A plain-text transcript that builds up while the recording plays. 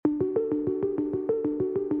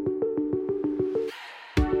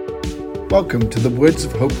Welcome to the Words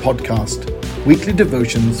of Hope podcast, weekly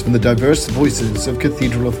devotions from the diverse voices of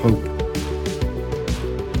Cathedral of Hope.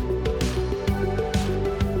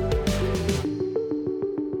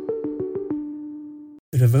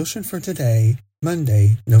 The devotion for today,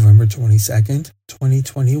 Monday, November 22nd,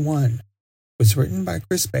 2021, was written by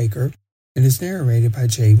Chris Baker and is narrated by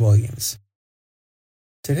Jay Williams.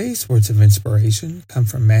 Today's words of inspiration come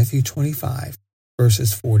from Matthew 25,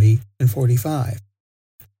 verses 40 and 45.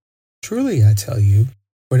 Truly I tell you,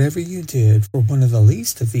 whatever you did for one of the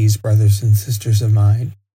least of these brothers and sisters of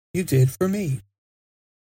mine, you did for me.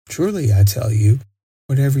 Truly I tell you,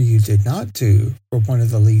 whatever you did not do for one of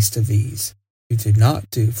the least of these, you did not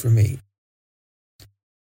do for me.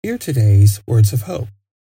 Hear today's words of hope.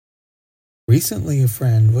 Recently, a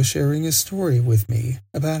friend was sharing a story with me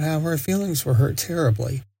about how her feelings were hurt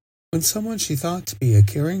terribly when someone she thought to be a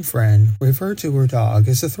caring friend referred to her dog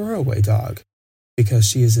as a throwaway dog because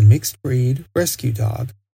she is a mixed breed rescue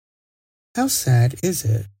dog. How sad is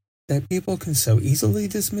it that people can so easily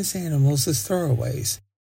dismiss animals as throwaways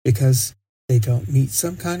because they don't meet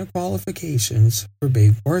some kind of qualifications for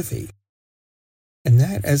being worthy? And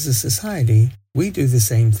that, as a society, we do the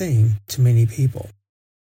same thing to many people.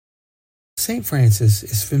 St. Francis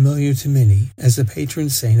is familiar to many as a patron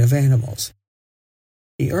saint of animals.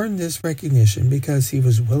 He earned this recognition because he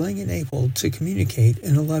was willing and able to communicate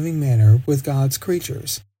in a loving manner with God's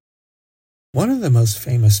creatures. One of the most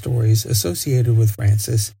famous stories associated with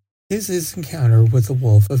Francis is his encounter with the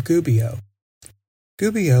wolf of Gubbio.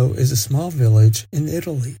 Gubbio is a small village in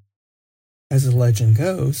Italy. As the legend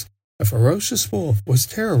goes, a ferocious wolf was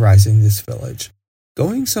terrorizing this village,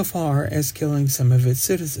 going so far as killing some of its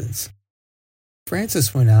citizens.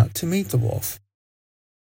 Francis went out to meet the wolf.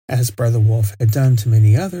 As Brother Wolf had done to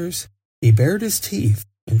many others, he bared his teeth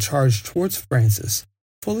and charged towards Francis,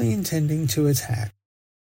 fully intending to attack.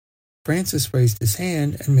 Francis raised his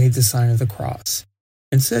hand and made the sign of the cross,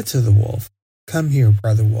 and said to the wolf, "Come here,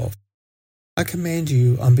 Brother Wolf. I command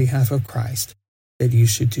you on behalf of Christ that you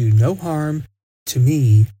should do no harm to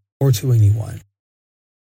me or to anyone."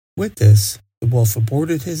 With this, the wolf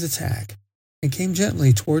aborted his attack and came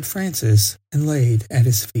gently toward Francis and laid at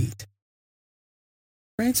his feet.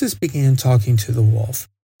 Francis began talking to the wolf,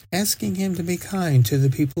 asking him to be kind to the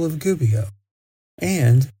people of Gubbio,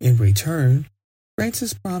 and, in return,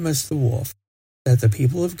 Francis promised the wolf that the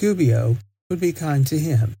people of Gubbio would be kind to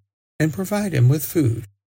him and provide him with food.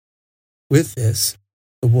 With this,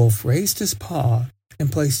 the wolf raised his paw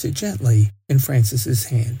and placed it gently in Francis's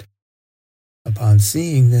hand. Upon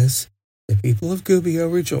seeing this, the people of Gubbio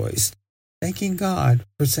rejoiced, thanking God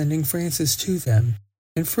for sending Francis to them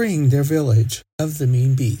and freeing their village of the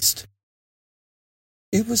mean beast.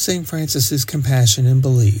 It was St. Francis's compassion and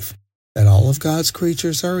belief that all of God's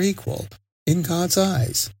creatures are equal in God's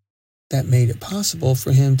eyes that made it possible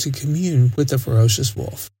for him to commune with the ferocious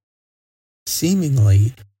wolf.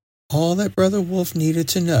 Seemingly, all that Brother Wolf needed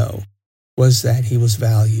to know was that he was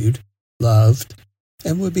valued, loved,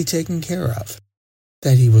 and would be taken care of,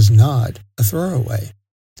 that he was not a throwaway.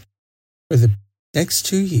 For the next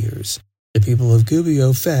 2 years, the people of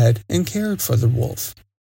Gubbio fed and cared for the wolf.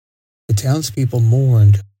 The townspeople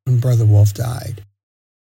mourned when Brother Wolf died.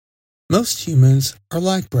 Most humans are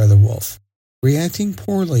like Brother Wolf, reacting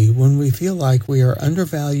poorly when we feel like we are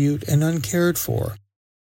undervalued and uncared for.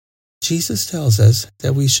 Jesus tells us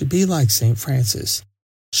that we should be like St. Francis,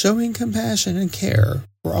 showing compassion and care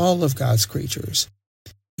for all of God's creatures,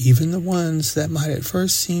 even the ones that might at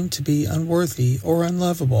first seem to be unworthy or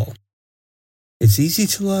unlovable. It's easy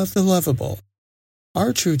to love the lovable.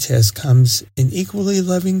 Our true test comes in equally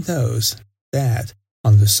loving those that,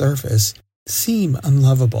 on the surface, seem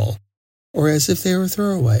unlovable, or as if they were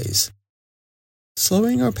throwaways.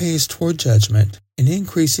 Slowing our pace toward judgment and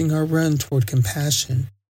increasing our run toward compassion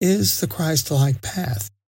is the Christ-like path,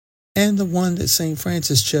 and the one that St.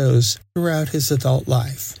 Francis chose throughout his adult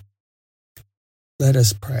life. Let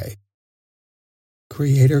us pray.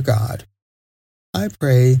 Creator God, I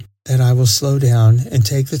pray that I will slow down and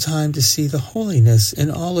take the time to see the holiness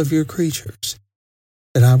in all of your creatures,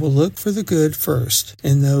 that I will look for the good first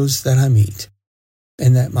in those that I meet,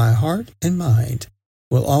 and that my heart and mind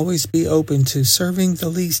will always be open to serving the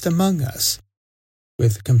least among us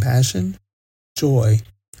with compassion, joy,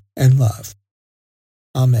 and love.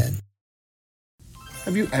 Amen.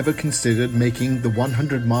 Have you ever considered making the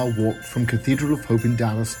 100-mile walk from Cathedral of Hope in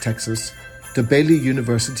Dallas, Texas, to Baylor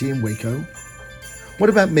University in Waco? What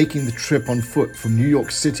about making the trip on foot from New York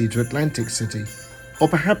City to Atlantic City, or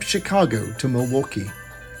perhaps Chicago to Milwaukee?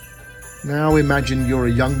 Now imagine you're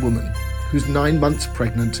a young woman who's 9 months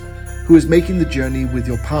pregnant, who is making the journey with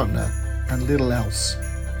your partner and little else.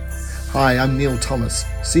 Hi, I'm Neil Thomas,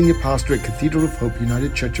 Senior Pastor at Cathedral of Hope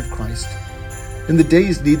United Church of Christ. In the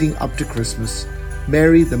days leading up to Christmas,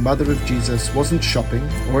 Mary, the mother of Jesus, wasn't shopping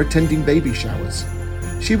or attending baby showers.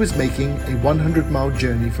 She was making a 100-mile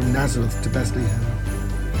journey from Nazareth to Bethlehem.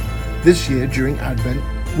 This year, during Advent,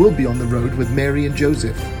 we'll be on the road with Mary and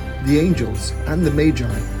Joseph, the angels, and the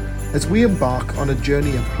Magi, as we embark on a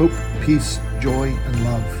journey of hope, peace, joy, and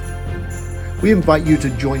love. We invite you to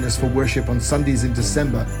join us for worship on Sundays in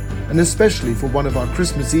December, and especially for one of our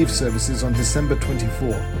Christmas Eve services on December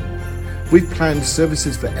 24. We've planned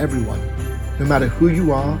services for everyone, no matter who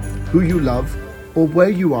you are, who you love, or where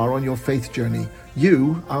you are on your faith journey.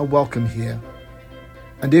 You are welcome here.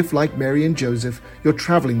 And if, like Mary and Joseph, you're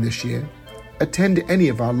traveling this year, attend any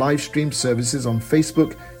of our live stream services on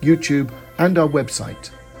Facebook, YouTube, and our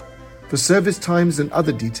website. For service times and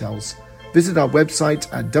other details, visit our website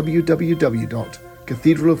at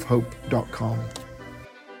www.cathedralofhope.com.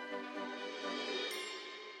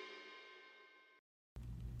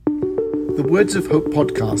 The Words of Hope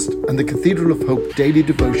podcast and the Cathedral of Hope daily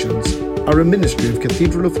devotions are a ministry of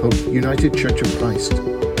Cathedral of Hope United Church of Christ.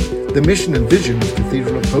 The mission and vision of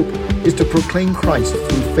Cathedral of Hope is to proclaim Christ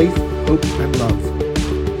through faith, hope, and love.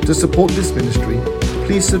 To support this ministry,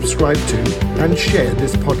 please subscribe to and share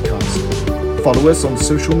this podcast. Follow us on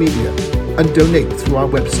social media and donate through our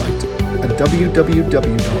website at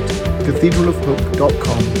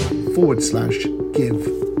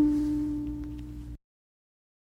www.cathedralofhope.com/give.